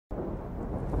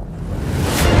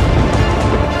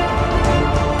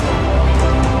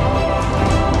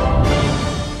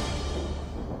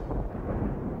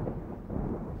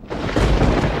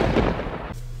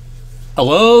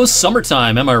Hello,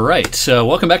 summertime, am I right?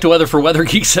 Welcome back to Weather for Weather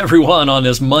Geeks, everyone, on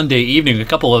this Monday evening. A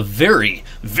couple of very,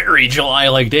 very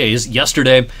July-like days,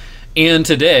 yesterday and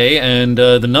today, and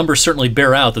the numbers certainly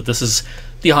bear out that this is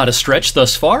the hottest stretch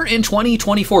thus far in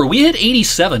 2024. We hit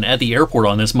 87 at the airport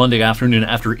on this Monday afternoon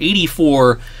after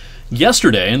 84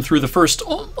 yesterday, and through the first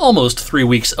almost 3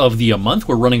 weeks of the month,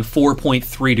 we're running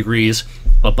 4.3 degrees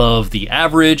above the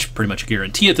average. Pretty much a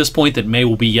guarantee at this point that May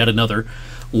will be yet another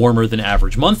warmer than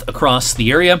average month across the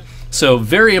area. So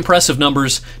very impressive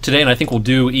numbers today, and I think we'll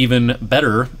do even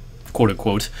better,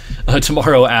 quote-unquote,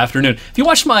 tomorrow afternoon. If you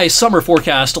watched my summer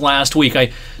forecast last week,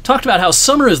 I talked about how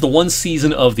summer is the one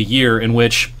season of the year in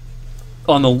which,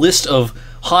 on the list of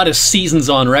hottest seasons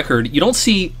on record, you don't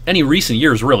see any recent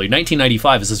years, really.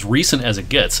 1995 is as recent as it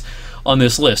gets on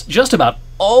this list. Just about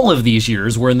all of these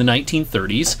years were in the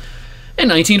 1930s and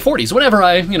 1940s. Whenever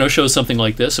I, show something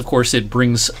like this, of course, it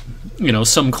brings,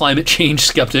 some climate change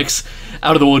skeptics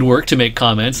out of the woodwork to make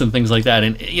comments and things like that.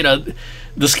 And,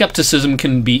 the skepticism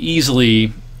can be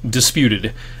easily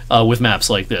disputed with maps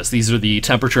like this. These are the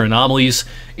temperature anomalies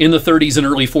in the 30s and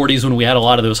early 40s when we had a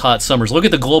lot of those hot summers. Look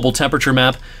at the global temperature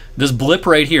map. This blip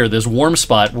right here, this warm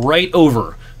spot right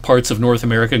over parts of North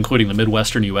America, including the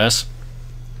Midwestern U.S.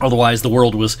 Otherwise, the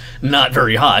world was not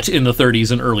very hot in the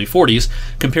 30s and early 40s.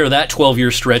 Compare that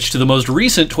 12-year stretch to the most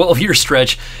recent 12-year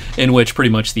stretch in which pretty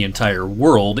much the entire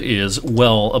world is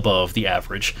well above the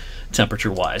average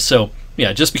temperature-wise. So,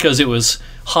 yeah, just because it was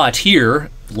hot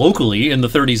here locally in the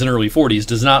 30s and early 40s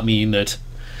does not mean that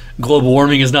global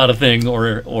warming is not a thing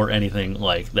or anything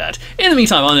like that. In the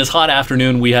meantime, on this hot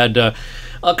afternoon, we had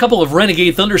a couple of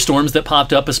renegade thunderstorms that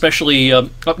popped up, especially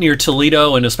up near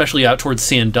Toledo and especially out towards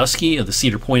Sandusky, the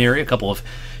Cedar Point area. A couple of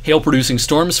hail-producing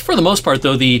storms. For the most part,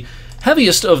 though, the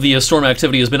heaviest of the storm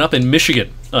activity has been up in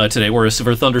Michigan today, where a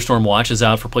severe thunderstorm watch is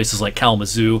out for places like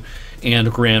Kalamazoo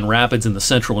and Grand Rapids in the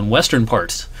central and western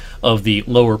parts of the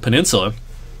lower peninsula.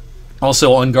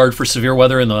 Also on guard for severe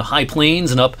weather in the high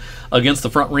plains and up against the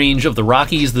front range of the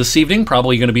Rockies this evening.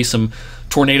 Probably going to be some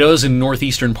tornadoes in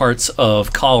northeastern parts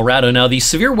of Colorado. Now, the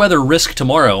severe weather risk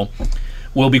tomorrow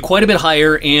will be quite a bit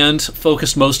higher and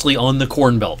focused mostly on the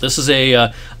Corn Belt. This is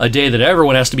a day that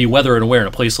everyone has to be weather and aware in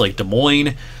a place like Des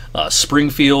Moines,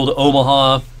 Springfield,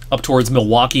 Omaha, up towards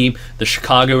Milwaukee, the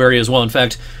Chicago area as well. In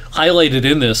fact, highlighted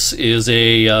in this is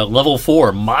a level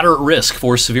 4 moderate risk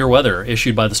for severe weather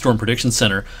issued by the Storm Prediction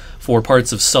Center for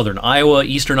parts of southern Iowa,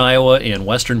 eastern Iowa, and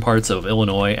western parts of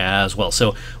Illinois as well.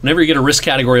 So whenever you get a risk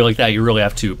category like that, you really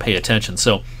have to pay attention.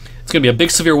 So it's going to be a big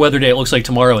severe weather day, it looks like,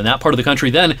 tomorrow in that part of the country.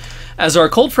 Then, as our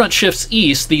cold front shifts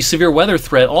east, the severe weather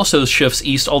threat also shifts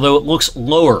east, although it looks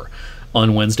lower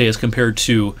on Wednesday as compared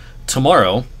to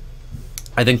tomorrow.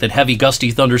 I think that heavy gusty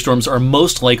thunderstorms are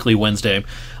most likely Wednesday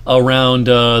around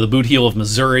the boot heel of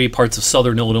Missouri, parts of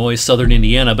southern Illinois, southern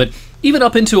Indiana, but even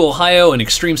up into Ohio and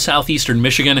extreme southeastern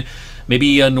Michigan,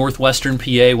 maybe northwestern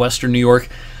PA, western New York.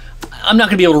 I'm not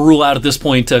going to be able to rule out at this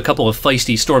point a couple of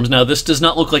feisty storms. Now, this does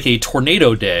not look like a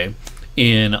tornado day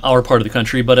in our part of the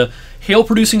country, but a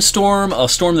hail-producing storm, a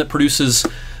storm that produces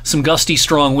some gusty,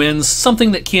 strong winds,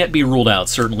 something that can't be ruled out,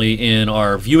 certainly in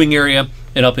our viewing area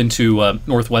and up into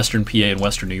northwestern PA and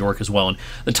western New York as well. And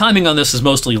the timing on this is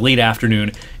mostly late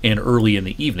afternoon and early in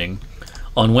the evening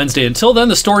on Wednesday. Until then,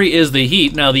 the story is the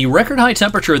heat. Now, the record high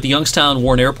temperature at the Youngstown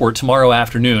Warren Airport tomorrow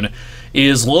afternoon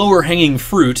is lower hanging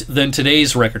fruit than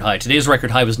today's record high. Today's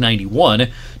record high was 91.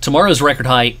 Tomorrow's record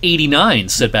high, 89,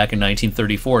 set back in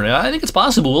 1934. Now, I think it's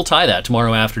possible we'll tie that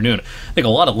tomorrow afternoon. I think a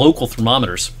lot of local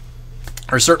thermometers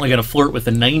are certainly going to flirt with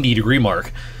the 90-degree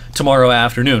mark tomorrow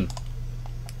afternoon,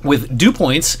 with dew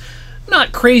points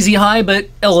not crazy high, but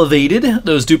elevated.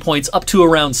 Those dew points up to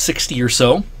around 60 or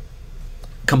so,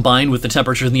 combined with the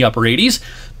temperatures in the upper 80s.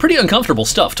 Pretty uncomfortable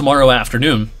stuff tomorrow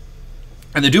afternoon.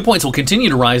 And the dew points will continue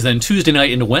to rise then Tuesday night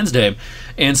into Wednesday.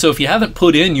 And so if you haven't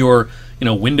put in your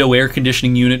window air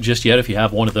conditioning unit just yet, if you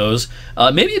have one of those,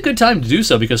 maybe a good time to do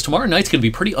so, because tomorrow night's going to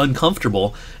be pretty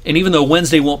uncomfortable. And even though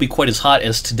Wednesday won't be quite as hot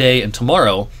as today and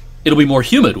tomorrow, it'll be more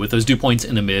humid with those dew points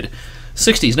in the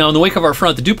mid-60s. Now, in the wake of our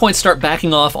front, the dew points start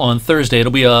backing off on Thursday.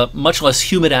 It'll be a much less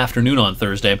humid afternoon on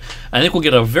Thursday. I think we'll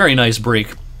get a very nice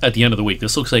break at the end of the week.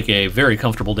 This looks like a very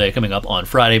comfortable day coming up on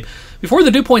Friday, before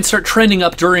the dew points start trending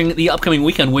up during the upcoming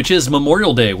weekend, which is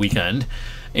Memorial Day weekend.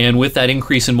 And with that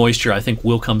increase in moisture, I think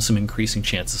will come some increasing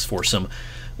chances for some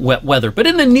wet weather. But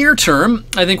in the near term,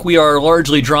 I think we are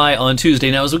largely dry on Tuesday.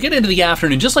 Now, as we get into the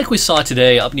afternoon, just like we saw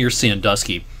today up near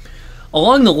Sandusky,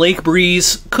 along the lake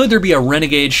breeze, could there be a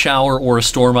renegade shower or a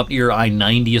storm up near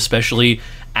I-90, especially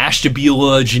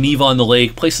Ashtabula, Geneva on the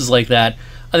Lake, places like that?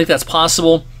 I think that's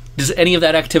possible. Does any of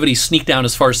that activity sneak down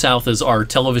as far south as our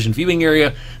television viewing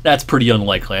area? That's pretty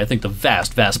unlikely. I think the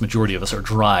vast, vast majority of us are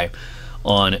dry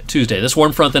on Tuesday. This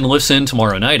warm front then lifts in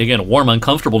tomorrow night. Again, a warm,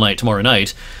 uncomfortable night tomorrow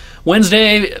night.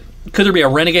 Wednesday, could there be a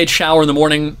renegade shower in the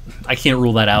morning? I can't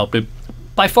rule that out, but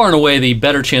by far and away, the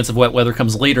better chance of wet weather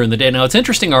comes later in the day. Now, it's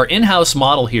interesting, our in-house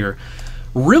model here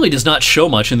really does not show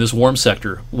much in this warm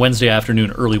sector Wednesday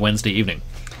afternoon, early Wednesday evening.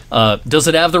 Does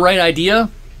it have the right idea?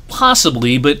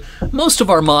 Possibly, but most of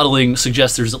our modeling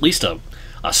suggests there's at least a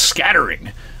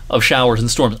scattering of showers and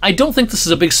storms. I don't think this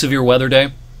is a big severe weather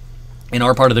day in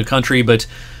our part of the country, but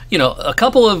a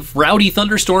couple of rowdy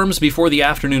thunderstorms before the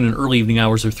afternoon and early evening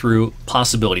hours are through,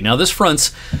 possibility. Now, this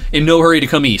front's in no hurry to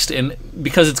come east, and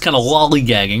because it's kind of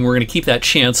lollygagging, we're going to keep that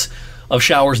chance of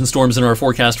showers and storms in our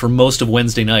forecast for most of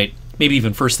Wednesday night, maybe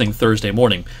even first thing Thursday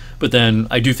morning. But then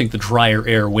I do think the drier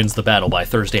air wins the battle by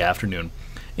Thursday afternoon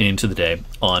and into the day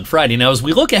on Friday. Now, as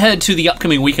we look ahead to the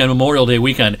upcoming weekend, Memorial Day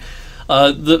weekend,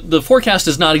 the forecast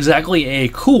is not exactly a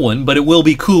cool one, but it will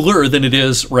be cooler than it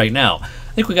is right now.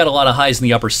 I think we got a lot of highs in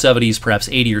the upper 70s, perhaps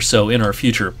 80 or so in our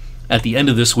future at the end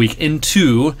of this week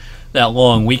into that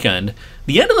long weekend.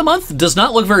 The end of the month does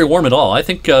not look very warm at all. I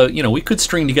think, we could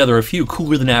string together a few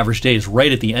cooler than average days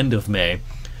right at the end of May.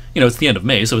 It's the end of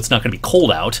May, so it's not going to be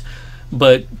cold out.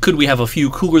 But could we have a few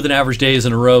cooler than average days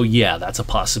in a row? Yeah, that's a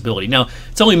possibility. Now,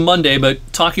 it's only Monday, but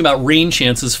talking about rain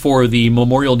chances for the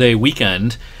Memorial Day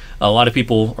weekend, a lot of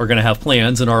people are going to have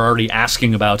plans and are already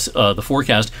asking about the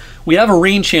forecast. We have a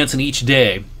rain chance in each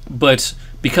day, but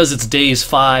because it's days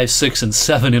 5, 6, and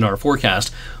 7 in our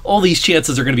forecast, all these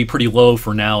chances are going to be pretty low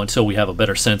for now until we have a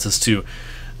better sense as to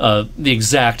the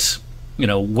exact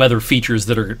weather features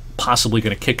that are possibly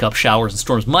going to kick up showers and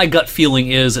storms. My gut feeling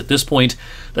is at this point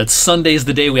that Sunday's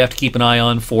the day we have to keep an eye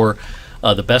on for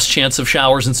the best chance of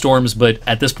showers and storms, but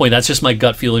at this point, that's just my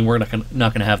gut feeling. We're not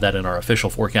going to have that in our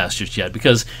official forecast just yet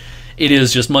because it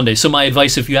is just Monday. So my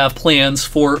advice, if you have plans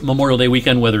for Memorial Day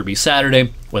weekend, whether it be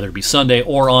Saturday, whether it be Sunday,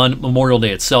 or on Memorial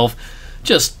Day itself,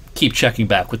 just keep checking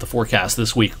back with the forecast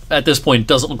this week. At this point, it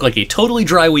doesn't look like a totally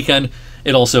dry weekend.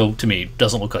 It also, to me,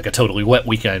 doesn't look like a totally wet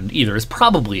weekend either. It's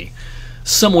probably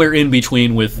somewhere in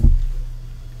between with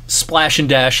splash and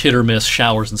dash, hit or miss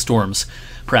showers and storms,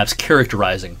 perhaps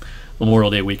characterizing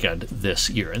Memorial Day weekend this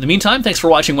year. In the meantime, thanks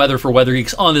for watching Weather for Weather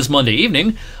Geeks on this Monday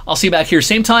evening. I'll see you back here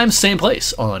same time, same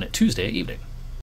place on Tuesday evening.